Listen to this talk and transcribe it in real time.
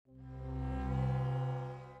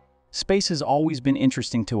Space has always been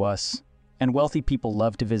interesting to us, and wealthy people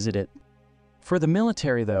love to visit it. For the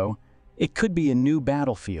military, though, it could be a new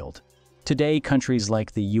battlefield. Today, countries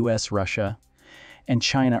like the US, Russia, and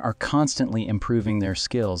China are constantly improving their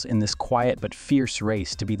skills in this quiet but fierce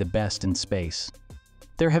race to be the best in space.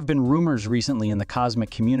 There have been rumors recently in the cosmic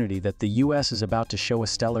community that the US is about to show a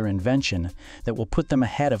stellar invention that will put them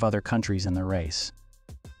ahead of other countries in the race.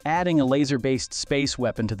 Adding a laser-based space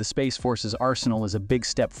weapon to the Space Force's arsenal is a big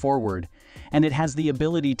step forward, and it has the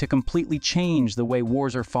ability to completely change the way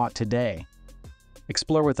wars are fought today.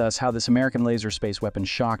 Explore with us how this American laser space weapon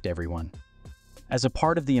shocked everyone. As a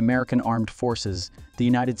part of the American Armed Forces, the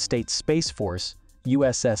United States Space Force,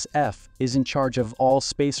 USSF, is in charge of all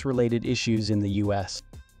space-related issues in the US.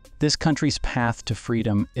 This country's path to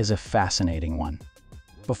freedom is a fascinating one.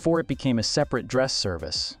 Before it became a separate dress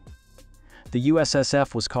service, the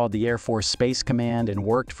USSF was called the Air Force Space Command and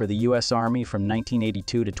worked for the US Army from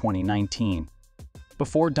 1982 to 2019.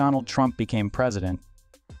 Before Donald Trump became president,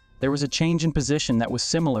 there was a change in position that was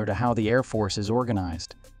similar to how the Air Force is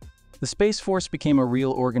organized. The Space Force became a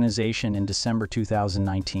real organization in December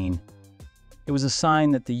 2019. It was a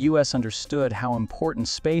sign that the US understood how important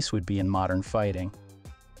space would be in modern fighting.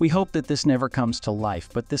 We hope that this never comes to life,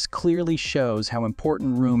 but this clearly shows how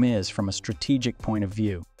important room is from a strategic point of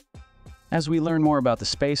view. As we learn more about the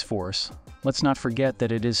Space Force, let's not forget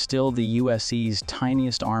that it is still the US's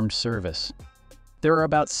tiniest armed service. There are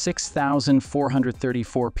about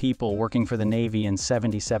 6,434 people working for the Navy and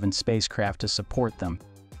 77 spacecraft to support them.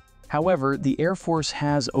 However, the Air Force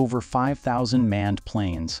has over 5,000 manned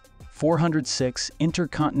planes, 406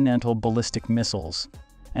 intercontinental ballistic missiles,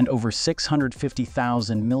 and over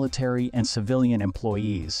 650,000 military and civilian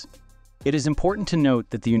employees. It is important to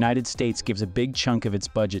note that the United States gives a big chunk of its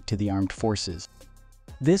budget to the armed forces.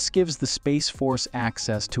 This gives the Space Force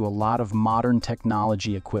access to a lot of modern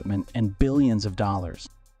technology equipment and billions of dollars.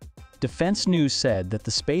 Defense News said that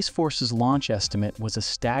the Space Force's launch estimate was a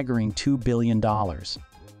staggering $2 billion.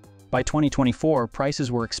 By 2024,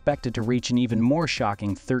 prices were expected to reach an even more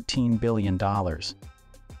shocking $13 billion.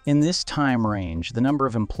 In this time range, the number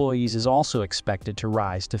of employees is also expected to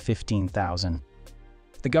rise to 15,000.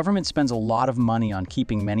 The government spends a lot of money on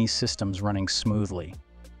keeping many systems running smoothly.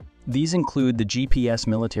 These include the GPS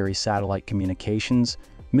military satellite communications,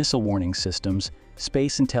 missile warning systems,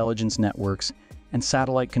 space intelligence networks, and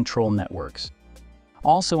satellite control networks.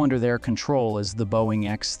 Also under their control is the Boeing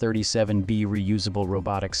X-37B reusable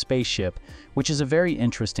robotic spaceship, which is a very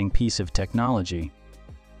interesting piece of technology.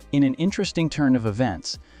 In an interesting turn of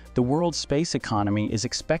events, the world's space economy is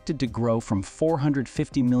expected to grow from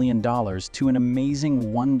 $450 million to an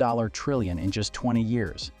amazing $1 trillion in just 20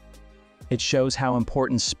 years. It shows how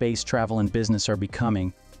important space travel and business are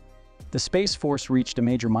becoming. The Space Force reached a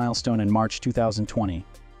major milestone in March 2020.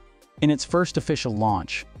 In its first official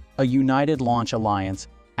launch, a United Launch Alliance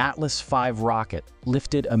Atlas V rocket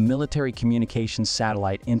lifted a military communications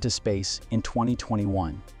satellite into space in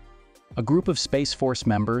 2021. A group of Space Force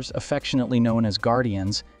members, affectionately known as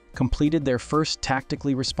Guardians, completed their first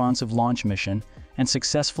tactically responsive launch mission and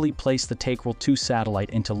successfully placed the Tacral 2 satellite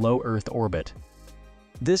into low Earth orbit.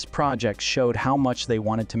 This project showed how much they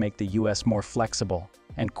wanted to make the US more flexible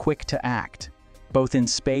and quick to act, both in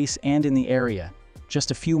space and in the area,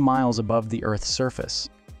 just a few miles above the Earth's surface.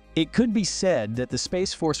 It could be said that the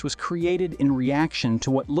Space Force was created in reaction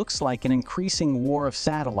to what looks like an increasing war of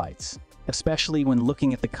satellites, especially when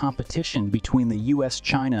looking at the competition between the US,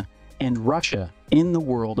 China, and Russia in the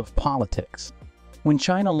world of politics. When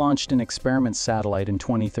China launched an experiment satellite in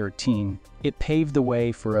 2013, it paved the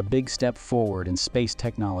way for a big step forward in space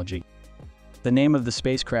technology. The name of the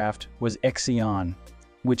spacecraft was Xi'an,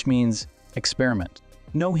 which means experiment.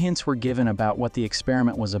 No hints were given about what the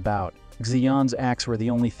experiment was about. Xi'an's acts were the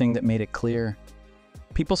only thing that made it clear.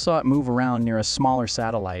 People saw it move around near a smaller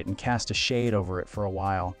satellite and cast a shade over it for a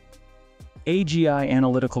while. AGI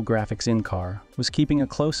Analytical Graphics in-car was keeping a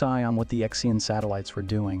close eye on what the Xi'an satellites were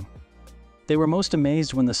doing. They were most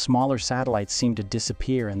amazed when the smaller satellites seemed to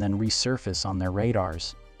disappear and then resurface on their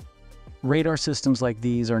radars. Radar systems like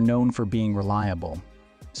these are known for being reliable,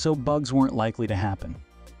 so bugs weren't likely to happen.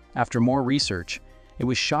 After more research, it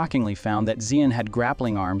was shockingly found that Xi'an had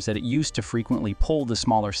grappling arms that it used to frequently pull the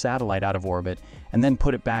smaller satellite out of orbit and then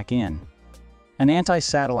put it back in. An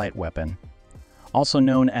anti-satellite weapon, also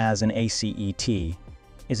known as an ACET,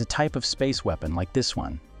 is a type of space weapon like this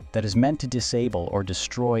one that is meant to disable or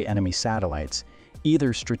destroy enemy satellites,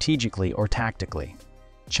 either strategically or tactically.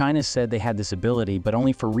 China said they had this ability, but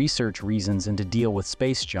only for research reasons and to deal with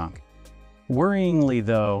space junk. Worryingly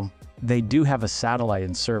though, they do have a satellite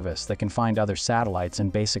in service that can find other satellites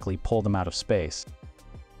and basically pull them out of space.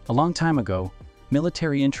 A long time ago,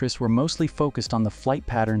 military interests were mostly focused on the flight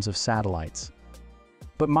patterns of satellites.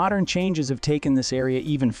 But modern changes have taken this area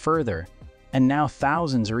even further, and now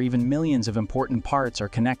thousands or even millions of important parts are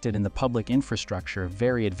connected in the public infrastructure of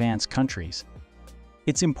very advanced countries.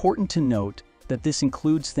 It's important to note that this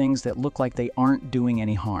includes things that look like they aren't doing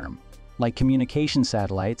any harm, like communication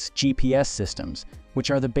satellites, GPS systems,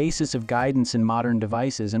 which are the basis of guidance in modern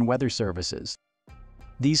devices and weather services.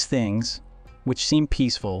 These things, which seem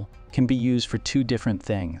peaceful, can be used for two different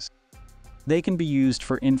things. They can be used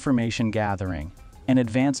for information gathering, and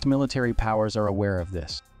advanced military powers are aware of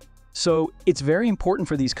this. So, it's very important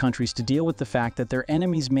for these countries to deal with the fact that their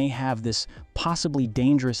enemies may have this possibly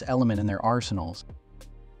dangerous element in their arsenals.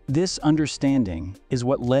 This understanding is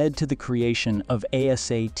what led to the creation of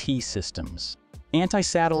ASAT systems.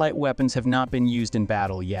 Anti-satellite weapons have not been used in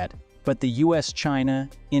battle yet, but the US, China,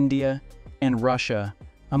 India, and Russia,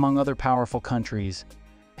 among other powerful countries,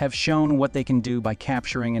 have shown what they can do by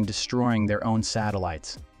capturing and destroying their own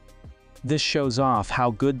satellites. This shows off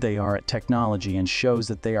how good they are at technology and shows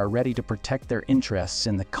that they are ready to protect their interests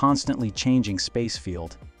in the constantly changing space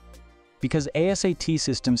field. Because ASAT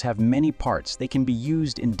systems have many parts, they can be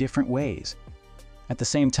used in different ways. At the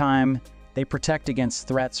same time, they protect against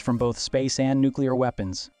threats from both space and nuclear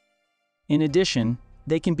weapons. In addition,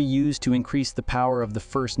 they can be used to increase the power of the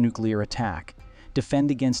first nuclear attack,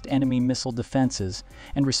 defend against enemy missile defenses,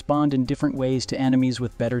 and respond in different ways to enemies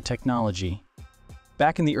with better technology.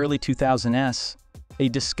 Back in the early 2000s, a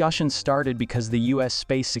discussion started because the US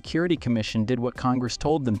Space Security Commission did what Congress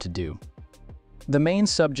told them to do. The main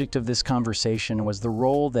subject of this conversation was the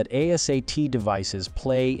role that ASAT devices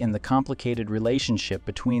play in the complicated relationship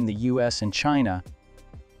between the US and China.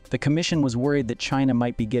 The Commission was worried that China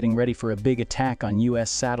might be getting ready for a big attack on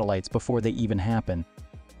US satellites before they even happen.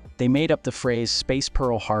 They made up the phrase Space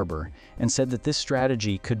Pearl Harbor and said that this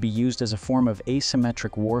strategy could be used as a form of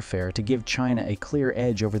asymmetric warfare to give China a clear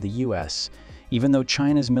edge over the US, even though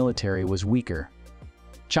China's military was weaker.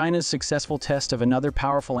 China's successful test of another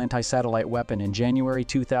powerful anti-satellite weapon in January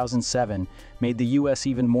 2007 made the US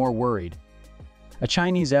even more worried. A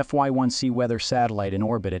Chinese FY-1C weather satellite in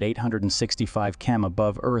orbit at 865 km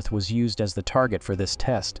above Earth was used as the target for this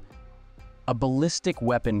test. A ballistic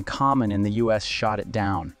weapon common in the US shot it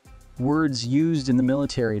down. Words used in the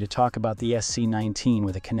military to talk about the SC-19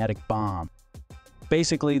 with a kinetic bomb.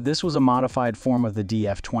 Basically, this was a modified form of the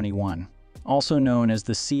DF-21, also known as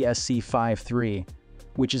the CSC-53,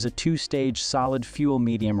 which is a two-stage solid fuel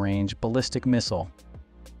medium-range ballistic missile.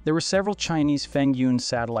 There were several Chinese Fengyun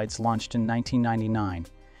satellites launched in 1999,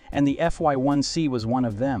 and the FY-1C was one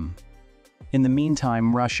of them. In the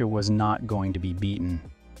meantime, Russia was not going to be beaten.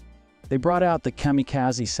 They brought out the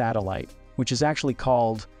kamikaze satellite, which is actually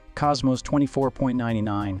called Cosmos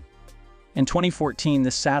 24.99. In 2014,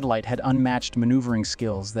 this satellite had unmatched maneuvering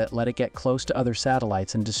skills that let it get close to other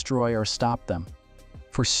satellites and destroy or stop them.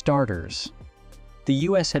 For starters, the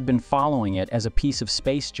US had been following it as a piece of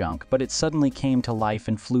space junk, but it suddenly came to life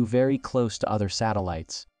and flew very close to other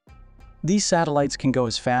satellites. These satellites can go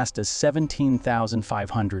as fast as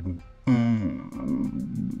 17,500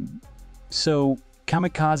 So,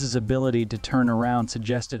 Kamikaze's ability to turn around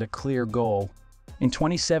suggested a clear goal. In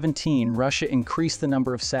 2017, Russia increased the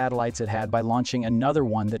number of satellites it had by launching another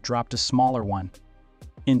one that dropped a smaller one.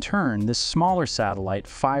 In turn, this smaller satellite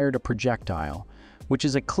fired a projectile, which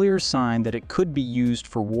is a clear sign that it could be used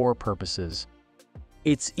for war purposes.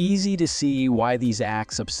 It's easy to see why these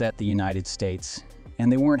acts upset the United States,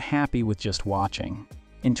 and they weren't happy with just watching.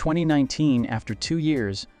 In 2019, after 2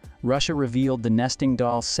 years, Russia revealed the Nesting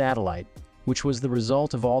Doll satellite, which was the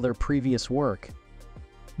result of all their previous work.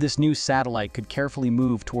 This new satellite could carefully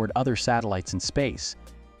move toward other satellites in space,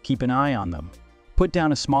 keep an eye on them, put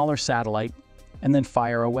down a smaller satellite, and then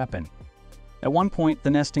fire a weapon. At one point, the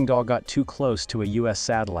Nesting Doll got too close to a US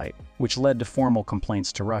satellite, which led to formal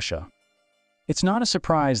complaints to Russia. It's not a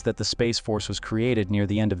surprise that the Space Force was created near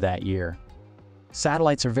the end of that year.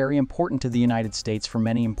 Satellites are very important to the United States for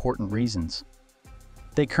many important reasons.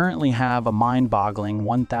 They currently have a mind-boggling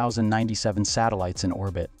 1,097 satellites in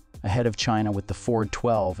orbit, ahead of China with the Ford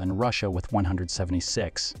 12 and Russia with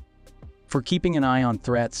 176. For keeping an eye on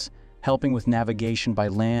threats, helping with navigation by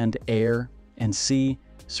land, air, and sea,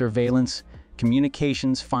 surveillance,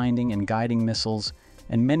 communications, finding and guiding missiles,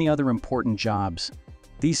 and many other important jobs,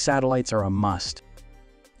 these satellites are a must.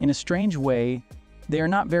 In a strange way, they are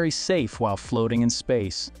not very safe while floating in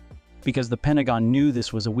space. Because the Pentagon knew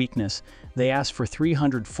this was a weakness, they asked for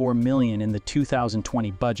 $304 million in the 2020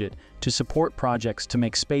 budget to support projects to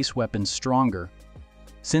make space weapons stronger.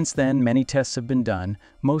 Since then, many tests have been done,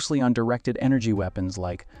 mostly on directed energy weapons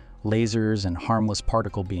like lasers, and harmless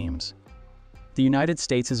particle beams. The United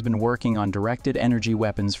States has been working on directed energy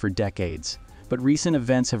weapons for decades, but recent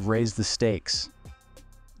events have raised the stakes.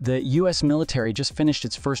 The U.S. military just finished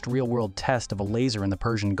its first real-world test of a laser in the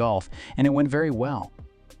Persian Gulf, and it went very well.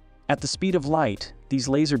 At the speed of light, these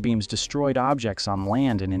laser beams destroyed objects on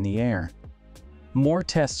land and in the air. More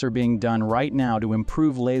tests are being done right now to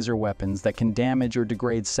improve laser weapons that can damage or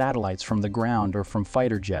degrade satellites from the ground or from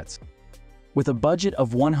fighter jets. With a budget of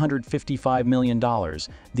 $155 million,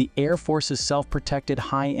 the Air Force's self-protected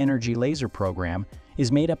high-energy laser program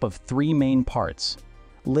is made up of three main parts: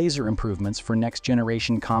 laser improvements for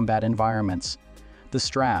next-generation combat environments, the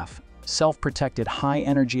STRAF, self-protected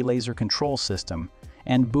high-energy laser control system,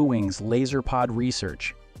 and Boeing's laser pod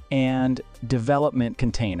research and development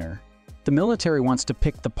container. The military wants to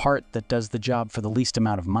pick the part that does the job for the least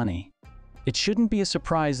amount of money. It shouldn't be a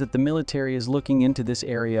surprise that the military is looking into this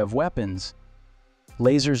area of weapons.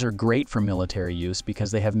 Lasers are great for military use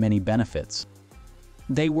because they have many benefits.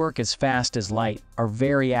 They work as fast as light, are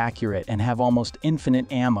very accurate, and have almost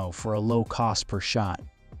infinite ammo for a low cost per shot.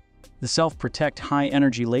 The Self-Protect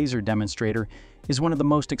High-Energy Laser Demonstrator is one of the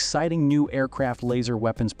most exciting new aircraft laser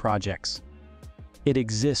weapons projects. It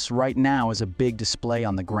exists right now as a big display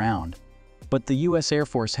on the ground, but the U.S. Air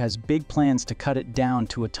Force has big plans to cut it down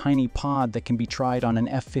to a tiny pod that can be tried on an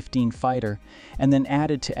F-15 fighter and then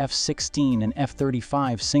added to F-16 and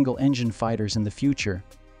F-35 single-engine fighters in the future.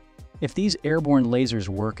 If these airborne lasers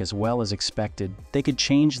work as well as expected, they could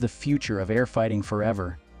change the future of air fighting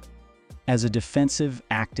forever. As a defensive,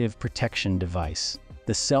 active protection device,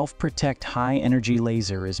 the Self-Protect High-Energy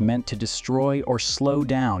Laser is meant to destroy or slow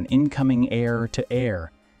down incoming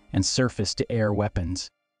air-to-air and surface-to-air weapons.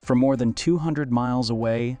 From more than 200 miles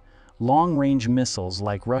away, long-range missiles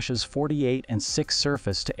like Russia's 48 and 6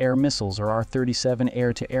 surface-to-air missiles or R-37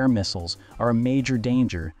 air-to-air missiles are a major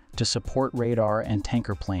danger to support radar and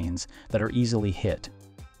tanker planes that are easily hit.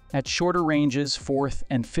 At shorter ranges, 4th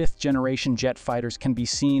and 5th generation jet fighters can be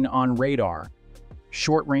seen on radar.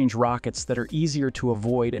 Short-range rockets that are easier to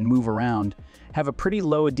avoid and move around have a pretty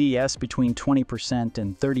low DS between 20%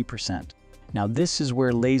 and 30%. Now this is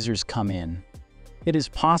where lasers come in. It is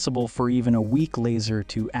possible for even a weak laser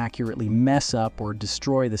to accurately mess up or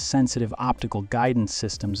destroy the sensitive optical guidance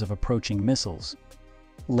systems of approaching missiles.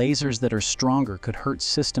 Lasers that are stronger could hurt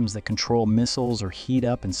systems that control missiles or heat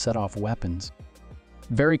up and set off weapons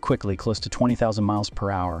very quickly, close to 20,000 miles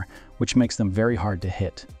per hour, which makes them very hard to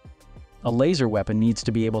hit. A laser weapon needs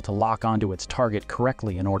to be able to lock onto its target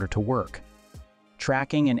correctly in order to work.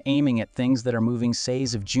 Tracking and aiming at things that are moving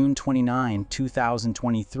says of June 29,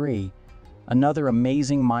 2023, another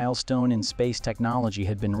amazing milestone in space technology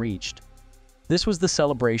had been reached. This was the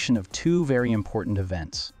celebration of two very important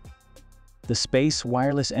events. The Space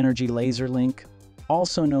Wireless Energy Laser Link,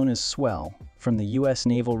 also known as SWEL, from the U.S.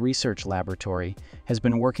 Naval Research Laboratory, has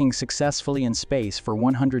been working successfully in space for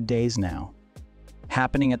 100 days now.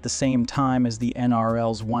 Happening at the same time as the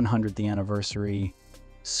NRL's 100th anniversary,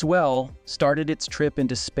 SWEL started its trip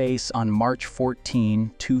into space on March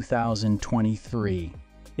 14, 2023.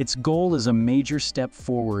 Its goal is a major step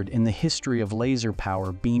forward in the history of laser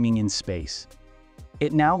power beaming in space.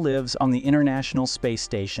 It now lives on the International Space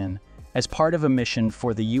Station as part of a mission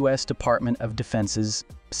for the U.S. Department of Defense's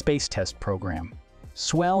Space Test Program.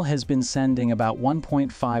 SWEL has been sending about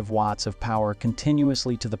 1.5 watts of power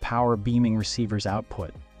continuously to the power beaming receiver's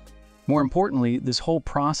output. More importantly, this whole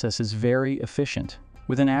process is very efficient,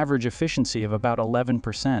 with an average efficiency of about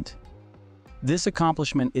 11%. This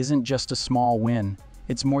accomplishment isn't just a small win,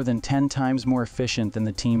 it's more than 10 times more efficient than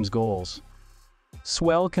the team's goals.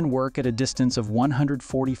 SWEL can work at a distance of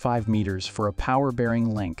 145 meters for a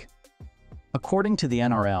power-bearing link. According to the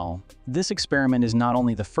NRL, this experiment is not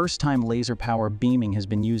only the first time laser power beaming has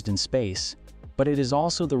been used in space, but it is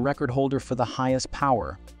also the record holder for the highest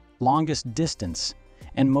power, longest distance,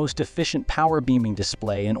 and most efficient power beaming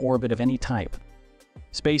display in orbit of any type.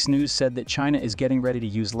 Space News said that China is getting ready to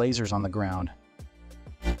use lasers on the ground.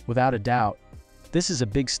 Without a doubt, this is a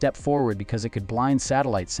big step forward because it could blind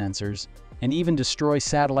satellite sensors and even destroy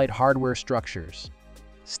satellite hardware structures.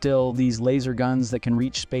 Still, these laser guns that can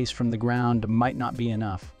reach space from the ground might not be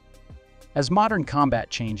enough. As modern combat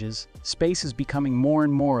changes, space is becoming more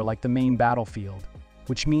and more like the main battlefield,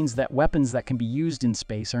 which means that weapons that can be used in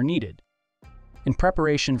space are needed. In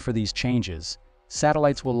preparation for these changes,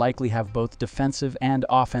 satellites will likely have both defensive and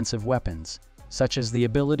offensive weapons, such as the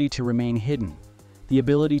ability to remain hidden, the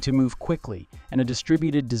ability to move quickly, and a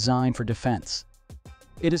distributed design for defense.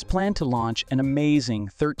 It is planned to launch an amazing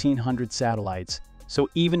 1,300 satellites, so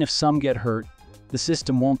even if some get hurt, the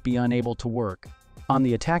system won't be unable to work. On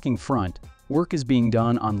the attacking front, Work is being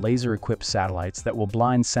done on laser-equipped satellites that will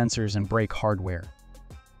blind sensors and break hardware.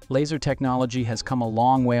 Laser technology has come a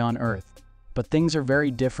long way on Earth, but things are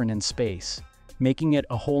very different in space, making it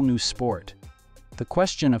a whole new sport. The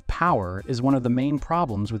question of power is one of the main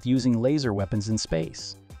problems with using laser weapons in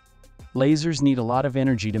space. Lasers need a lot of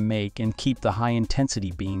energy to make and keep the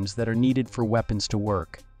high-intensity beams that are needed for weapons to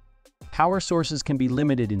work. Power sources can be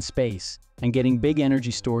limited in space, and getting big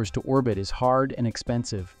energy stores to orbit is hard and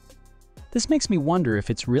expensive. This makes me wonder if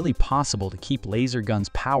it's really possible to keep laser guns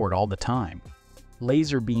powered all the time.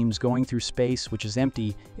 Laser beams going through space, which is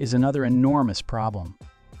empty, is another enormous problem.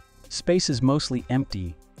 Space is mostly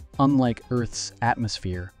empty, unlike Earth's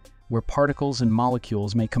atmosphere, where particles and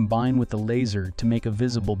molecules may combine with the laser to make a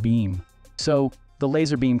visible beam. So, the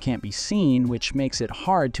laser beam can't be seen, which makes it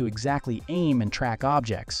hard to exactly aim and track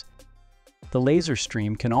objects. The laser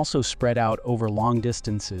stream can also spread out over long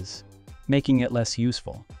distances, making it less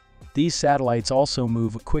useful. These satellites also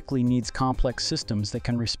move quickly needs complex systems that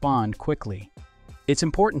can respond quickly. It's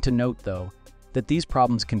important to note, though, that these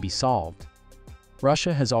problems can be solved.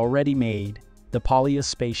 Russia has already made the Polyus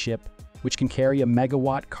spaceship, which can carry a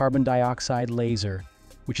megawatt carbon dioxide laser,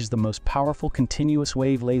 which is the most powerful continuous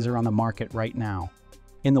wave laser on the market right now.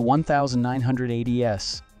 In the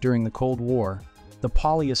 1980s, during the Cold War, the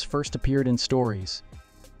Polyus first appeared in stories.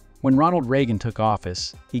 When Ronald Reagan took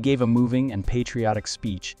office, he gave a moving and patriotic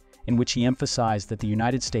speech in which he emphasized that the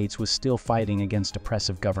United States was still fighting against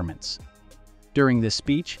oppressive governments. During this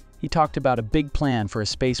speech, he talked about a big plan for a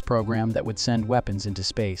space program that would send weapons into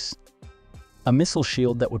space. A missile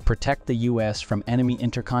shield that would protect the U.S. from enemy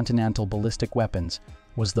intercontinental ballistic weapons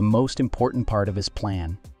was the most important part of his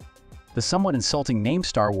plan. The somewhat insulting name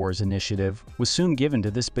Star Wars initiative was soon given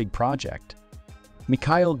to this big project.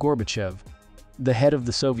 Mikhail Gorbachev, the head of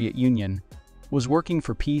the Soviet Union, was working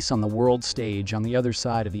for peace on the world stage on the other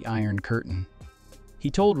side of the Iron Curtain. He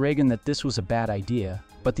told Reagan that this was a bad idea,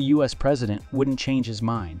 but the US president wouldn't change his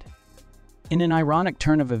mind. In an ironic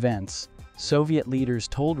turn of events, Soviet leaders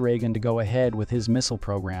told Reagan to go ahead with his missile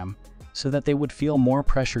program so that they would feel more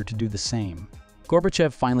pressure to do the same.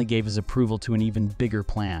 Gorbachev finally gave his approval to an even bigger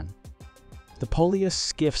plan. The Polyus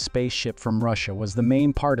Skiff spaceship from Russia was the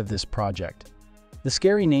main part of this project. The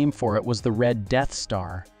scary name for it was the Red Death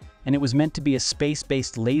Star, and it was meant to be a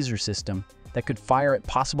space-based laser system that could fire at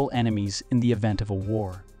possible enemies in the event of a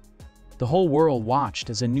war. The whole world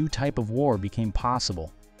watched as a new type of war became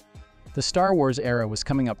possible. The Star Wars era was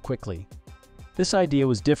coming up quickly. This idea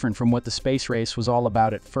was different from what the space race was all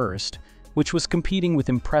about at first, which was competing with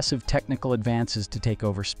impressive technical advances to take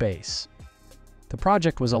over space. The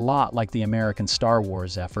project was a lot like the American Star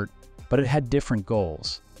Wars effort, but it had different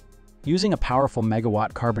goals. Using a powerful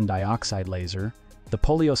megawatt carbon dioxide laser, the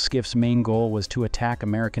Polyus skiff's main goal was to attack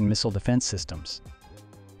American missile defense systems.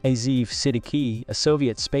 Aziz Siddiqui, a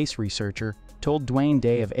Soviet space researcher, told Dwayne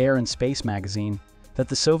Day of Air and Space magazine that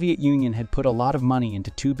the Soviet Union had put a lot of money into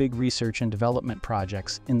two big research and development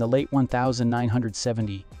projects in the late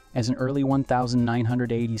 1970s and in early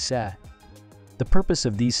 1980s. The purpose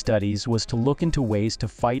of these studies was to look into ways to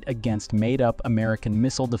fight against made-up American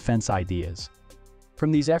missile defense ideas.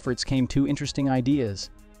 From these efforts came two interesting ideas: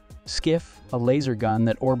 Skiff, a laser gun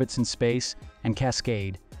that orbits in space, and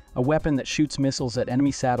Cascade, a weapon that shoots missiles at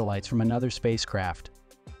enemy satellites from another spacecraft.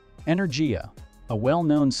 Energia, a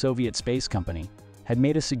well-known Soviet space company, had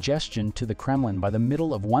made a suggestion to the Kremlin by the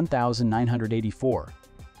middle of 1984.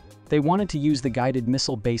 They wanted to use the guided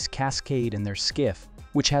missile-based Cascade in their Skiff,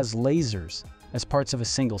 which has lasers, as parts of a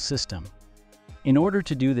single system. In order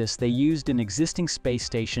to do this, they used an existing space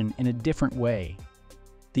station in a different way.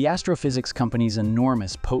 The astrophysics company's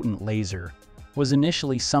enormous, potent laser was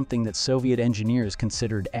initially something that Soviet engineers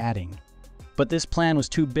considered adding. But this plan was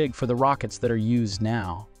too big for the rockets that are used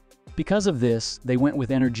now. Because of this, they went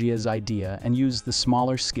with Energia's idea and used the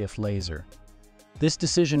smaller Skiff laser. This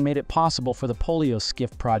decision made it possible for the Polyus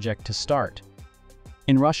Skiff project to start.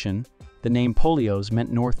 In Russian, the name Polyos meant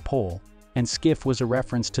North Pole, and Skiff was a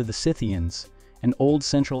reference to the Scythians, an old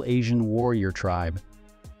Central Asian warrior tribe.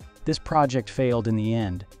 This project failed in the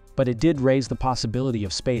end, but it did raise the possibility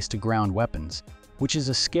of space-to-ground weapons, which is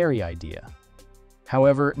a scary idea.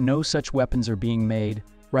 However, no such weapons are being made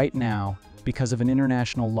right now because of an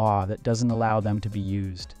international law that doesn't allow them to be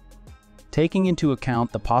used. Taking into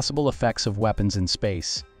account the possible effects of weapons in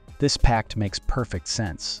space, this pact makes perfect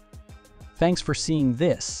sense. Thanks for seeing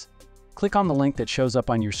this. Click on the link that shows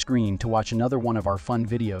up on your screen to watch another one of our fun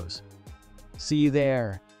videos. See you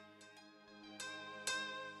there!